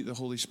maybe the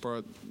Holy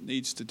Spirit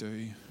needs to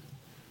do.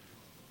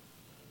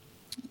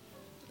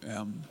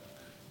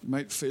 You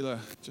might feel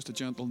just a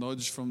gentle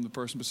nudge from the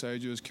person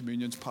beside you as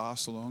communion's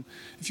passed along.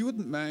 If you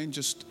wouldn't mind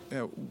just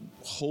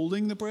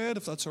holding the bread,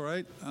 if that's all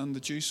right, and the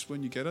juice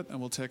when you get it, and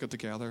we'll take it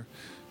together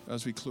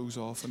as we close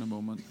off in a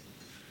moment.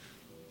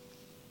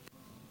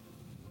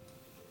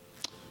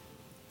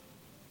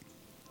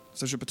 If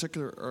there's a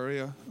particular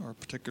area or a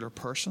particular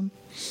person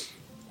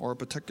or a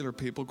particular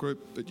people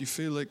group that you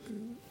feel like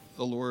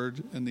the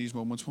Lord in these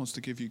moments wants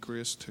to give you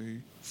grace to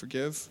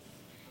forgive,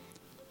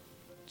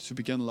 to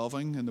begin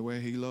loving in the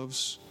way He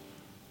loves,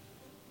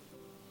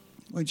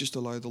 why just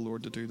allow the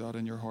Lord to do that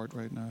in your heart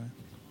right now?